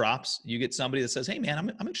that drops, you get somebody that says, "Hey man,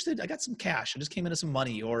 I'm interested. I got some cash. I just came into some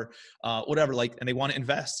money or whatever." Like, and they want to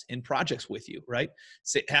invest in projects with you, right?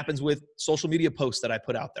 So it happens with social media posts that I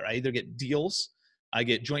put out there. I either get deals, I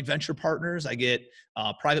get joint venture partners, I get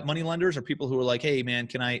private money lenders, or people who are like, "Hey man,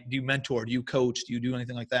 do you mentor? Do you coach? Do you do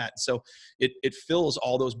anything like that?" So it fills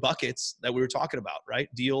all those buckets that we were talking about, right?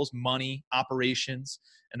 Deals, money, operations,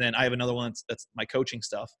 and then I have another one that's my coaching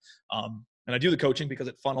stuff. And I do the coaching because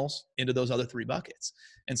it funnels into those other 3 buckets.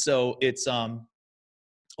 And so it's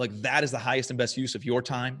like that is the highest and best use of your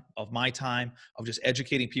time, of my time, of just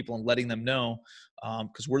educating people and letting them know,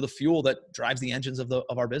 because we're the fuel that drives the engines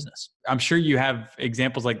of our business. I'm sure you have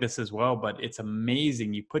examples like this as well, but it's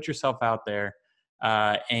amazing. You put yourself out there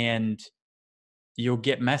and you'll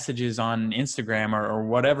get messages on Instagram or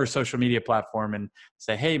whatever social media platform and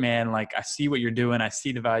say, "Hey man, like I see what you're doing. I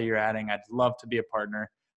see the value you're adding. I'd love to be a partner.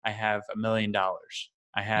 I have $1 million.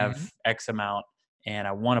 I have X amount and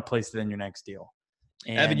I want to place it in your next deal."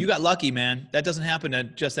 And Evan, you got lucky, man. That doesn't happen to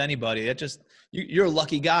just anybody. You're a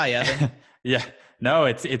lucky guy, Evan. Yeah, no,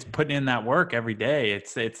 it's putting in that work every day.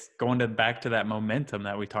 It's going back to that momentum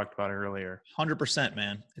that we talked about earlier. 100%,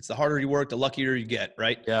 man. It's the harder you work, the luckier you get,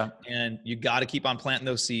 right? Yeah. And you got to keep on planting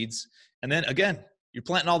those seeds. And then again, you're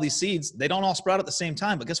planting all these seeds. They don't all sprout at the same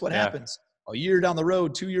time, but guess what happens? A year down the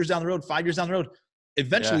road, 2 years down the road, 5 years down the road,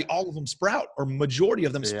 eventually all of them sprout, or majority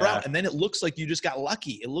of them sprout. And then it looks like you just got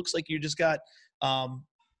lucky. It looks like you just got,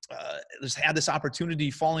 just had this opportunity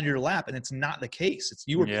fall into your lap, and it's not the case. It's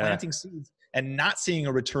you were planting seeds and not seeing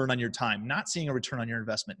a return on your time, not seeing a return on your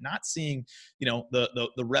investment, not seeing, the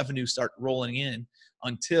revenue start rolling in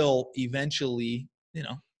until eventually,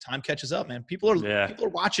 time catches up, man. People are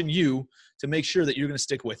watching you to make sure that you're going to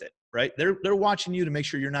stick with it, right? They're watching you to make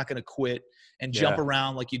sure you're not going to quit and jump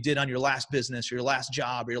around like you did on your last business or your last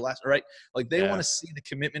job or your last, right? Like they want to see the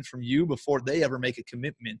commitment from you before they ever make a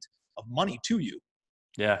commitment of money to you.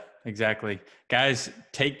 Yeah, exactly. Guys,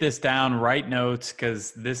 take this down, write notes,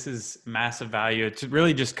 because this is massive value. It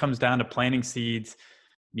really just comes down to planting seeds,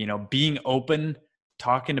 being open,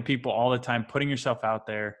 talking to people all the time, putting yourself out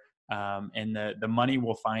there. And the money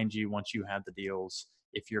will find you once you have the deals,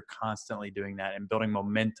 if you're constantly doing that and building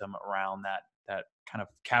momentum around that kind of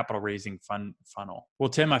capital raising funnel. Well,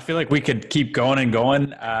 Tim, I feel like we could keep going and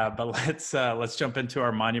going, but let's jump into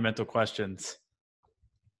our monumental questions.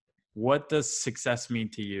 What does success mean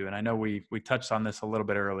to you? And I know we touched on this a little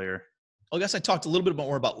bit earlier. Well, I guess I talked a little bit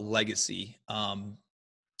more about legacy.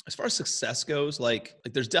 As far as success goes, like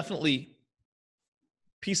there's definitely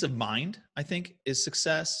peace of mind, I think, is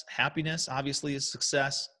success. Happiness, obviously, is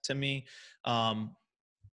success to me. And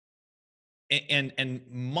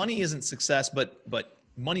money isn't success, but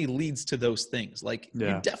money leads to those things. Like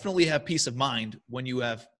you definitely have peace of mind when you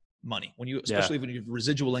have money, especially when you have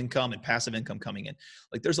residual income and passive income coming in.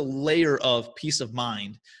 Like there's a layer of peace of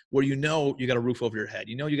mind where you got a roof over your head,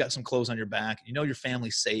 you got some clothes on your back, your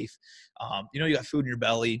family's safe, you got food in your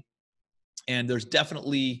belly, and there's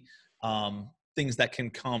definitely things that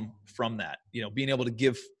can come from that, being able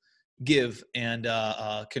to give and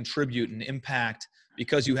contribute and impact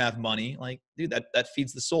because you have money. Like, dude, that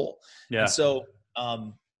feeds the soul. And so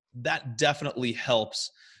that definitely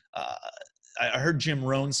helps. I heard Jim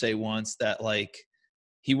Rohn say once that like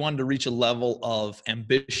he wanted to reach a level of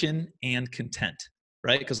ambition and content,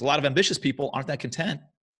 right? Because a lot of ambitious people aren't that content,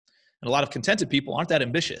 and a lot of contented people aren't that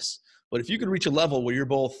ambitious. But if you could reach a level where you're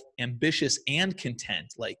both ambitious and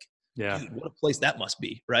content, like, dude, what a place that must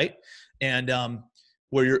be, right? And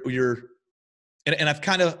where you're and I've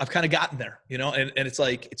kind of gotten there, and it's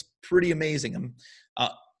like it's pretty amazing.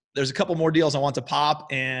 There's a couple more deals I want to pop,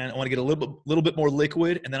 and I want to get a little bit more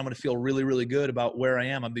liquid, and then I'm going to feel really, really good about where I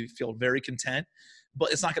am. I'm going to feel very content,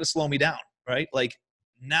 but it's not going to slow me down, right? Like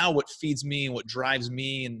now, what feeds me and what drives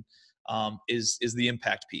me and is the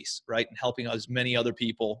impact piece, right? And helping as many other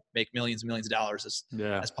people make millions and millions of dollars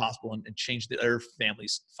as possible and change their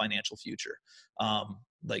family's financial future.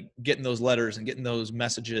 Like getting those letters and getting those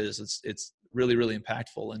messages, it's really, really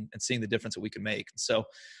impactful, and seeing the difference that we can make. So,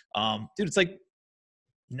 dude, it's like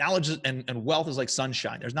knowledge and wealth is like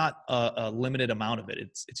sunshine. There's not a limited amount of it.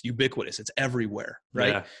 It's ubiquitous. It's everywhere,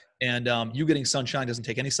 right? And you getting sunshine doesn't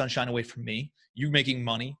take any sunshine away from me. You making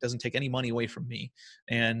money doesn't take any money away from me.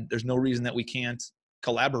 And there's no reason that we can't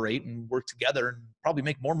collaborate and work together and probably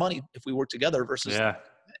make more money if we work together versus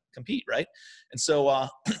compete. Right. And so,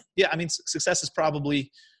 yeah, I mean, success is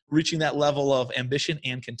probably reaching that level of ambition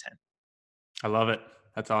and content. I love it.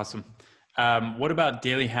 That's awesome. What about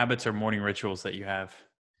daily habits or morning rituals that you have?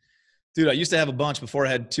 Dude, I used to have a bunch before I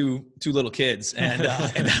had two little kids, and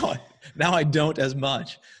now I don't as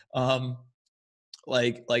much.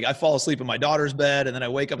 Like I fall asleep in my daughter's bed, and then I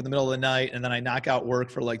wake up in the middle of the night, and then I knock out work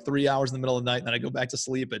for like 3 hours in the middle of the night, and then I go back to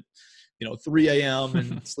sleep at 3 a.m.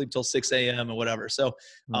 and sleep till 6 a.m. and whatever. So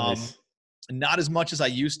Nice. not as much as I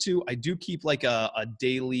used to. I do keep like a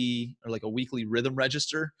daily or like a weekly rhythm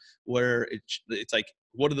register where it's like,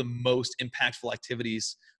 what are the most impactful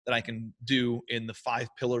activities that I can do in the 5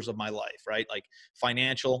 pillars of my life, right? Like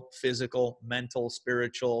financial, physical, mental,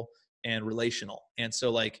 spiritual, and relational. And so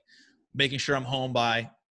like making sure I'm home by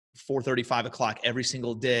 4:30, 5 o'clock every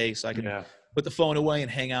single day so I can put the phone away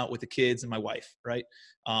and hang out with the kids and my wife, right?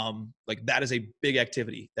 Like that is a big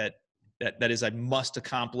activity that is I must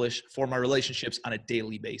accomplish for my relationships on a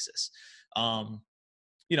daily basis.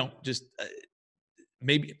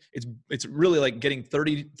 Maybe it's really like getting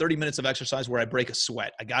 30 minutes of exercise where I break a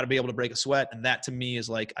sweat. I got to be able to break a sweat. And that to me is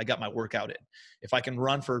like, I got my workout in. If I can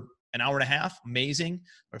run for an hour and a half, amazing.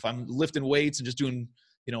 Or if I'm lifting weights and just doing,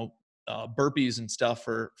 burpees and stuff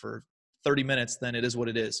for 30 minutes, then it is what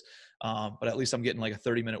it is. But at least I'm getting like a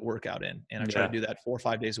 30-minute workout in, and I try to do that 4 or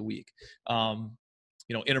 5 days a week.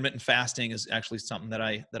 Intermittent fasting is actually something that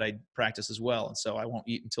I practice as well. And so I won't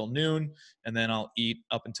eat until noon, and then I'll eat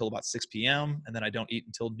up until about 6 p.m. and then I don't eat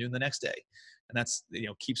until noon the next day. And that's,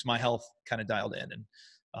 keeps my health kind of dialed in. And,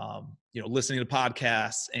 listening to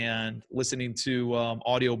podcasts and listening to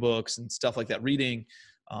audiobooks and stuff like that, reading,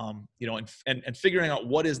 and figuring out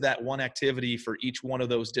what is that one activity for each one of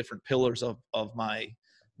those different pillars of my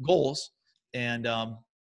goals. And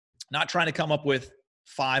not trying to come up with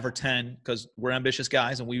 5 or 10, because we're ambitious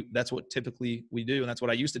guys and that's what typically we do. And that's what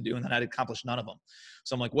I used to do. And then I'd accomplish none of them.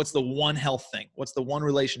 So I'm like, what's the one health thing? What's the one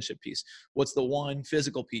relationship piece? What's the one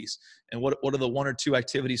physical piece? And what are the 1 or 2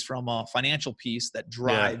 activities from a financial piece that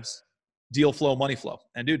drives deal flow, money flow?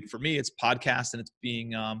 And dude, for me, it's podcast and it's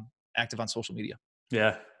being active on social media.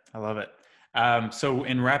 Yeah, I love it. So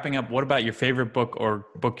in wrapping up, what about your favorite book or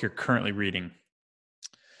book you're currently reading?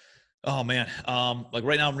 Oh man. Like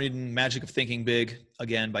right now I'm reading Magic of Thinking Big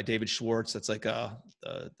again by David Schwartz. That's like a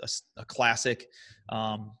classic.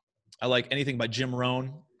 I like anything by Jim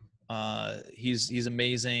Rohn. He's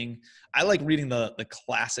amazing. I like reading the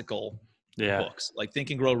classical books, like Think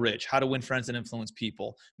and Grow Rich, How to Win Friends and Influence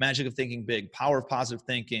People, Magic of Thinking Big, Power of Positive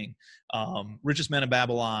Thinking, Richest Man in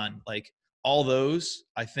Babylon, like all those.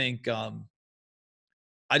 I think,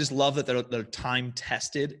 I just love that they're time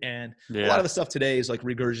tested, and a lot of the stuff today is like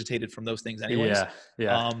regurgitated from those things anyways.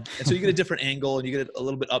 And so you get a different angle and you get it a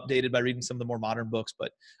little bit updated by reading some of the more modern books,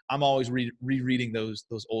 but I'm always rereading those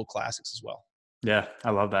old classics as well. Yeah,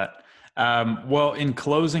 I love that. Well, in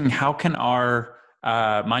closing, how can our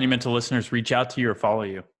Monumental listeners reach out to you or follow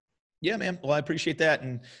you? Yeah, man. Well, I appreciate that.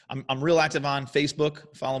 And I'm real active on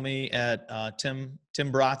Facebook. Follow me at Tim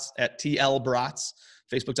Bratz at TL Bratz,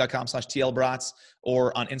 Facebook.com/TL Bratz,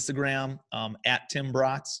 or on Instagram at Tim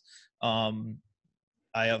Bratz.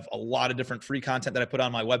 I have a lot of different free content that I put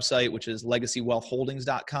on my website, which is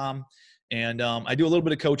legacywealthholdings.com. And I do a little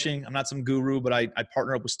bit of coaching. I'm not some guru, but I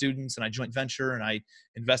partner up with students and I joint venture and I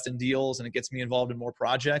invest in deals, and it gets me involved in more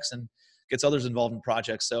projects and gets others involved in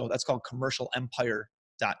projects. So that's called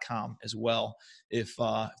commercialempire.com as well. If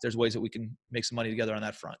there's ways that we can make some money together on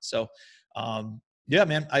that front. So yeah,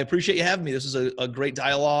 man, I appreciate you having me. This is a great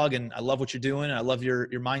dialogue, and I love what you're doing. I love your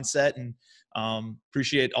mindset, and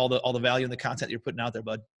appreciate all the value and the content that you're putting out there,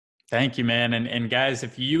 bud. Thank you, man. And guys,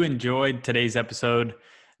 if you enjoyed today's episode,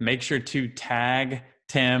 make sure to tag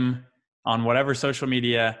Tim on whatever social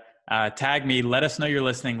media, tag me, let us know you're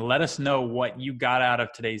listening. Let us know what you got out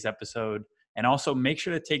of today's episode. And also make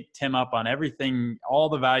sure to take Tim up on everything, all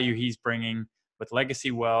the value he's bringing with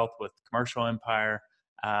Legacy Wealth, with Commercial Empire.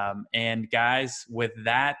 And guys, with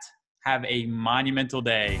that, have a monumental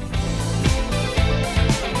day.